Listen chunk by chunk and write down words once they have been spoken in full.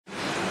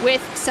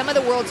with some of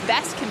the world's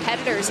best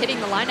competitors hitting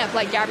the lineup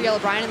like Gabriela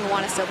Bryan and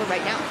Luana Silva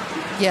right now.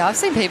 Yeah, I've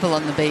seen people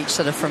on the beach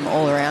that are from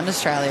all around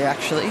Australia,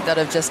 actually, that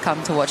have just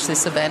come to watch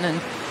this event.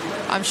 And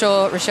I'm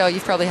sure, Rochelle,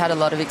 you've probably had a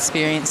lot of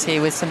experience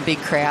here with some big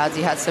crowds.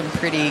 You had some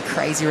pretty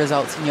crazy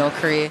results in your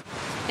career.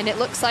 And it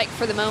looks like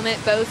for the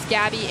moment, both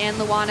Gabby and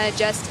Luana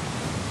just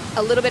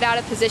a little bit out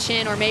of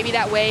position, or maybe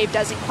that wave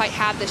doesn't quite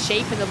have the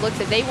shape and the look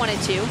that they wanted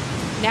to.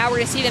 Now we're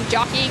going to see them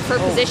jockeying for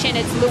position.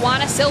 It's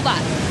Luana Silva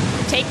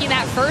taking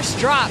that first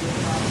drop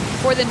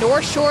for the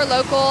North Shore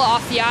local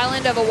off the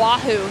island of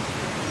Oahu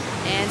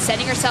and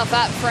setting herself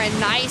up for a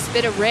nice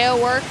bit of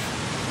rail work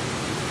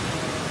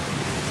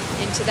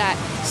into that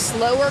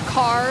slower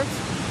carve.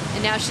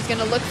 And now she's going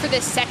to look for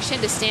this section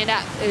to stand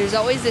up. There's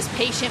always this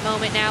patient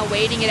moment now,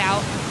 waiting it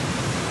out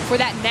for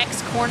that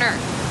next corner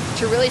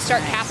to really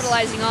start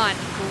capitalizing on.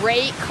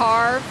 Great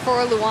carve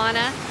for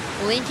Luana,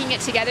 linking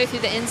it together through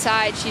the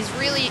inside. She's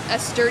really a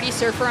sturdy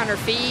surfer on her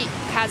feet,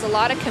 has a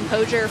lot of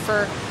composure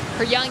for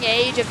her young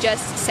age of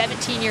just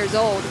 17 years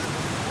old.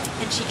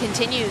 And she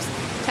continues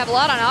to have a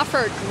lot on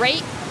offer.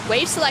 Great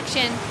wave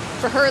selection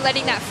for her,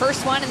 letting that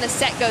first one in the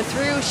set go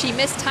through. She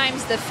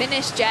mistimes the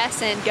finish,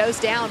 Jess, and goes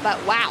down,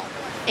 but wow.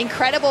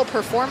 Incredible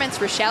performance,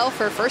 Rochelle,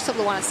 for first of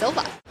Luana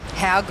Silva.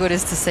 How good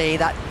is to see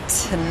that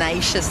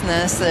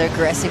tenaciousness, the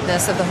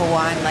aggressiveness of the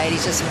Hawaiian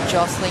ladies just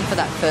jostling for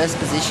that first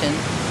position.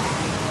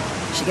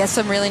 She gets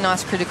some really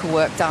nice critical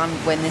work done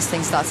when this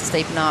thing starts to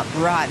steepen up.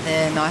 Right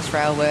there, nice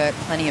rail work,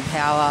 plenty of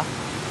power.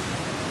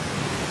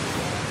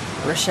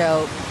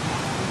 Rochelle,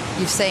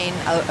 you've seen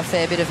a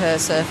fair bit of her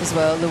surf as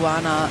well.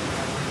 Luana,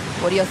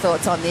 what are your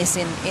thoughts on this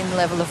in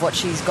level of what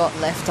she's got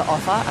left to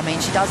offer? I mean,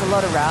 she does a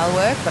lot of rail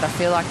work, but I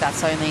feel like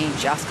that's only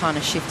just kind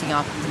of shifting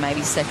up into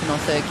maybe second or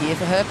third gear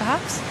for her,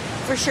 perhaps?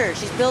 For sure.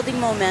 She's building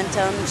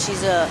momentum.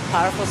 She's a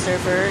powerful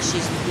surfer.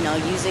 She's, you know,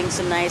 using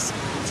some nice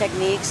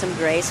technique, some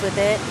grace with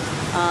it.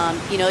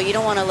 You know, you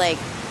don't want to, like,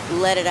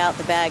 let it out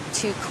the bag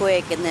too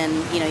quick, and then,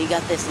 you know, you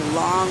got this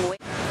long way.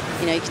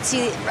 You know, you can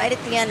see right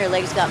at the end her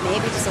legs got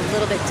maybe just a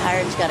little bit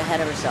tired and she got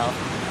ahead of herself.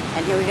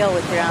 And here we go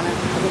with Brianna.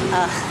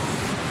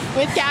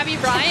 With Gabby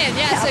Bryan,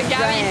 yeah. So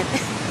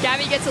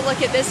Gabby gets a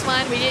look at this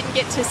one. We didn't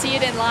get to see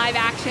it in live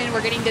action.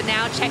 We're getting to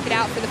now check it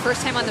out for the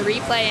first time on the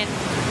replay. And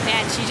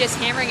man, she's just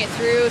hammering it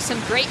through. Some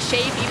great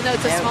shape, even though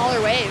it's a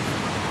smaller wave,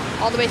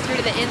 all the way through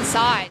to the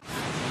inside.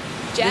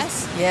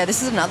 Jess?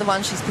 This is another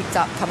one she's picked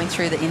up coming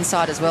through the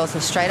inside as well. So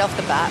straight off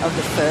the bat of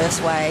the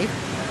first wave,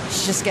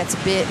 she just gets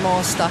a bit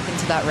more stuck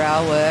into that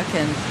rail work,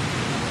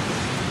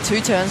 and 2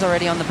 turns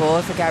already on the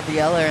board for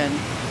Gabriela. And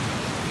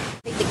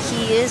I think the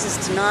key is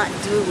to not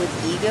do it with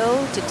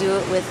ego, to do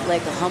it with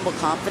like a humble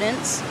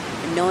confidence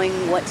and knowing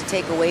what to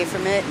take away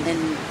from it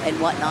and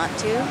what not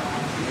to.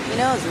 You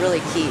know, is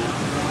really key.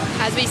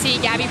 As we see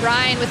Gabby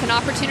Bryan with an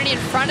opportunity in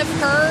front of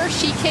her,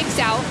 she kicks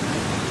out.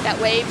 That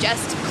wave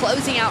just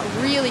closing out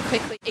really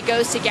quickly. It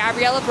goes to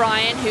Gabriela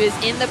Bryan, who is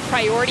in the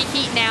priority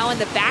heat now in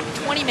the back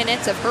 20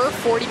 minutes of her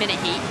 40-minute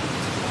heat.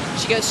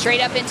 She goes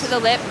straight up into the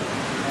lip,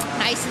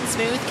 nice and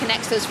smooth,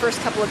 connects those first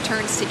couple of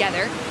turns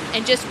together,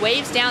 and just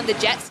waves down the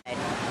jet side.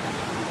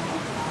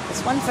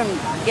 This one from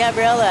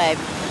Gabriela,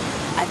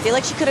 I feel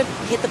like she could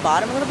have hit the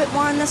bottom a little bit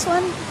more on this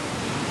one,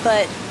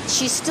 but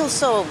she's still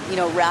so, you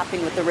know,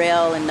 wrapping with the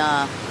rail and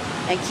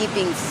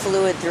keeping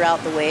fluid throughout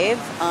the wave.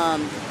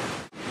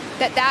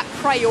 That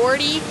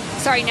priority,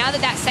 now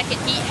that second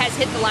heat has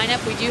hit the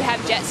lineup, we do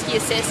have jet ski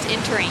assist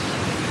entering.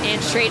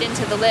 And straight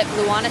into the lip,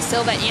 Luana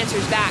Silva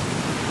answers back.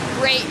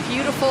 Great,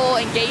 beautiful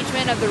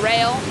engagement of the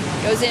rail.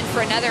 Goes in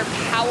for another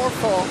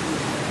powerful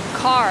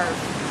carve.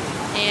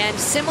 And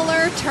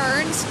similar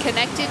turns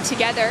connected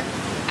together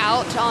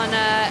out on,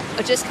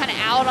 just kind of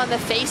out on the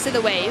face of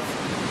the wave.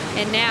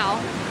 And now,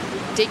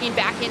 digging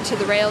back into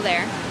the rail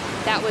there.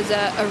 That was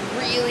a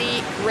really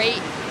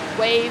great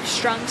wave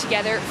strung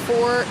together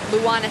for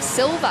Luana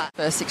Silva.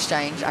 First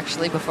exchange,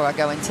 actually, before I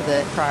go into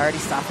the priority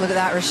stuff. Look at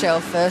that, Rochelle.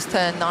 First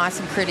turn, nice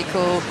and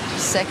critical.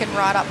 Second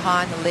right up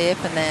high in the lip.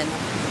 And then,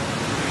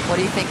 what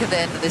do you think of the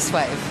end of this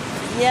wave?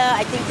 Yeah,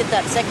 I think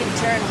that second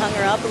turn hung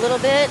her up a little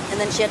bit, and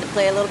then she had to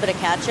play a little bit of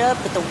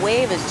catch-up. But the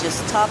wave is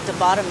just top to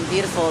bottom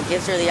beautiful. It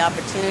gives her the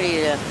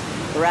opportunity to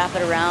wrap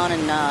it around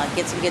and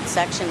get some good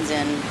sections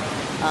in.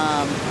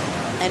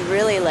 And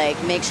really,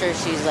 like, make sure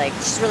she's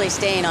really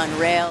staying on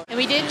rail. And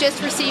we did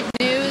just receive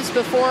news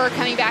before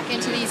coming back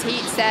into these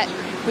heats that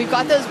we've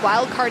got those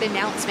wild card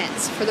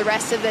announcements for the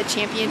rest of the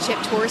championship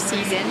tour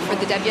season for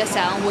the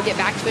WSL. And we'll get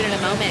back to it in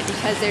a moment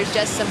because there's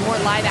just some more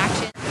live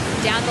action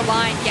down the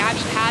line.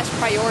 Gabby has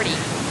priority,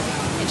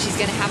 and she's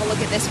going to have a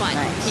look at this one.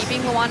 Nice.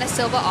 Keeping Luana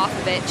Silva off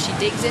of it. She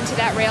digs into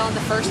that rail on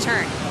the first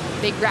turn.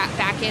 Big wrap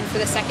back in for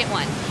the second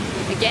one.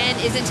 Again,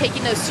 isn't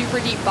taking those super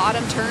deep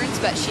bottom turns,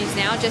 but she's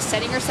now just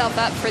setting herself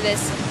up for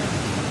this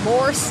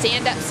more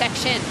stand-up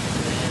section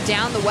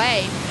down the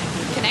way.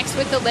 Connects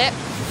with the lip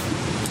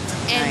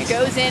and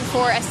goes in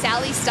for a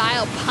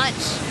Sally-style punch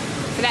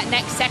for that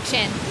next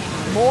section.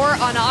 More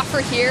on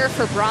offer here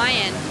for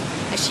Bryan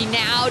as she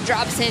now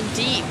drops in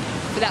deep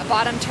for that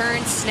bottom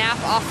turn snap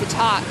off the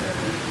top.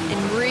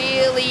 and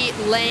really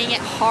laying it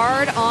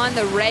hard on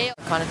the rail.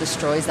 Kind of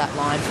destroys that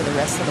line for the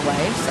rest of the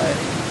wave, so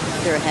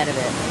They're ahead of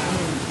it.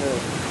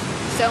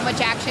 So much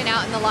action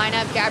out in the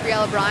lineup.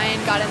 Gabriela Bryan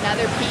got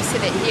another piece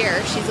of it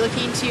here. She's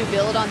looking to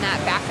build on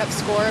that backup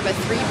score of a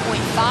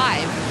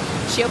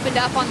 3.5. She opened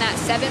up on that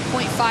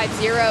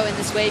 7.50, and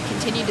this wave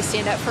continued to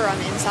stand up for her on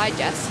the inside,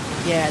 Jess.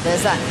 yeah,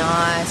 there's that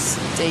nice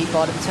deep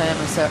bottom turn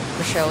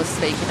Rochelle was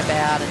speaking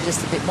about, and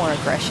just a bit more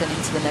aggression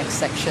into the next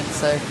section.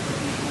 So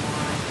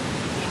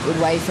good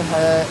wave for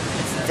her.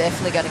 It's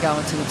definitely going to go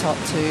into the top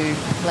two.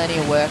 Plenty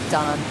of work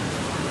done.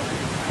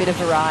 Bit of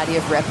variety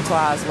of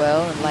repertoire as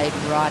well, and laden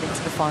right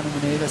into the final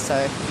manoeuvre. So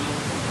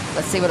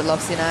let's see what it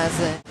locks in as.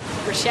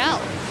 Rochelle.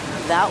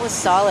 That was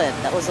solid.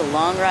 That was a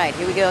long ride.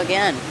 Here we go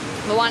again.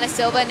 Luana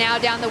Silva now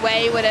down the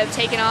way would have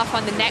taken off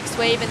on the next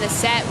wave in the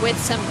set with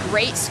some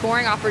great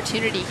scoring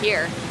opportunity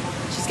here.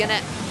 She's going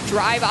to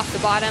drive off the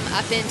bottom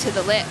up into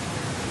the lip,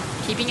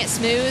 keeping it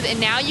smooth. And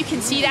now you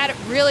can see that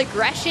real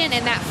aggression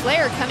and that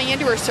flare coming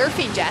into her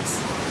surfing, Jess.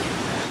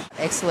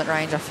 Excellent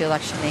range. I feel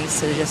like she needs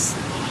to just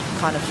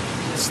kind of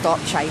stop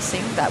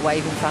chasing that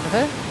wave in front of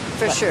her.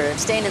 For sure.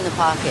 Staying in the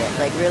pocket,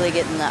 like really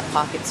getting that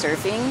pocket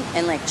surfing,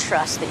 and like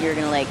trust that you're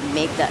going to like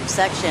make that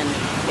section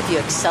if you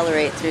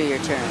accelerate through your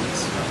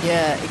turns.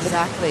 Yeah,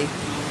 exactly.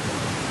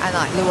 And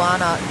like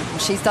Luana,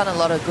 she's done a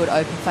lot of good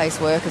open face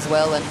work as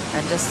well,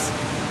 and just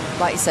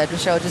like you said,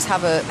 Rochelle, just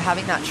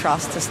having that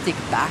trust to stick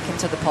back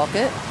into the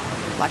pocket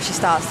like she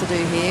starts to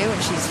do here when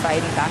she's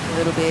fading back a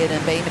little bit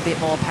and being a bit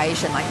more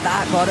patient. Like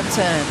that bottom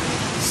turn,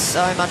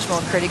 so much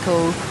more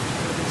critical,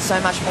 so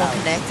much more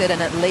connected,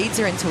 and it leads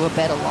her into a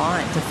better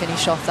line to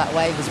finish off that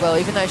wave as well.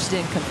 Even though she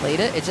didn't complete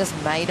it, it just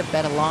made a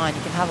better line.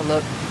 You can have a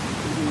look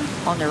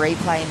on the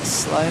replay in the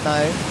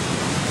slow-mo.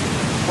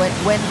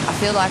 When I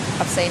feel like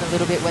I've seen a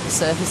little bit when the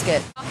surfers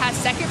get... Has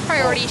second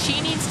priority.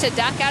 She needs to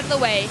duck out of the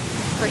way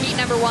for heat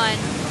number one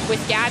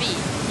with Gabby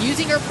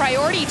using her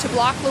priority to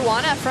block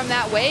Luana from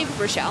that wave,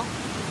 Rochelle.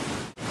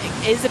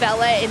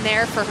 Isabella in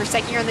there for her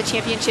second year on the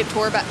championship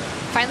tour, but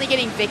finally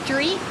getting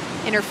victory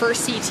in her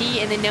first CT,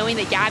 and then knowing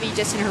that Gabby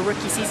just in her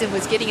rookie season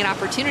was getting an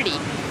opportunity.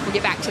 We'll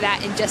get back to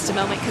that in just a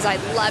moment because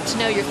I'd love to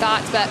know your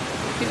thoughts, but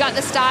we've got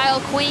the style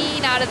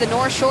queen out of the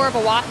North Shore of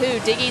Oahu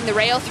digging the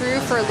rail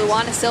through for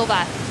Luana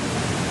Silva.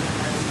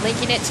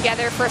 Linking it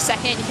together for a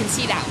second, you can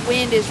see that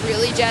wind is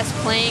really just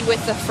playing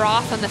with the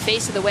froth on the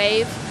face of the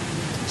wave.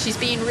 She's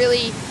being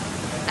really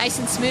nice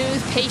and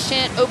smooth,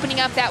 patient, opening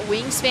up that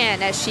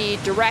wingspan as she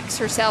directs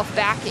herself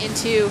back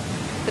into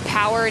the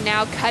power,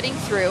 now cutting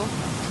through,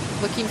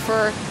 looking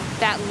for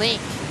that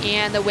link,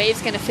 and the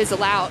wave's going to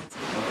fizzle out.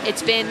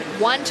 It's been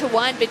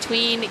 1-to-1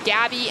 between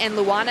Gabby and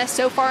Luana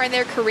so far in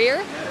their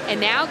career,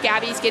 and now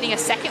Gabby's getting a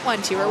second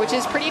one to her, which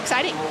is pretty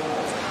exciting.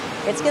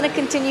 It's going to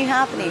continue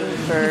happening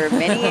for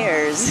many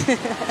years.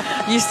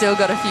 You still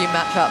got a few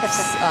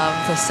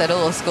matchups to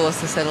settle, or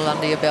scores to settle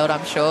under your belt,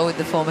 I'm sure, with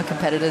the former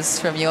competitors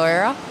from your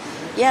era.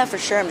 Yeah, for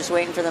sure. I'm just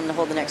waiting for them to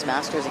hold the next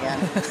Masters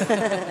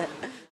again.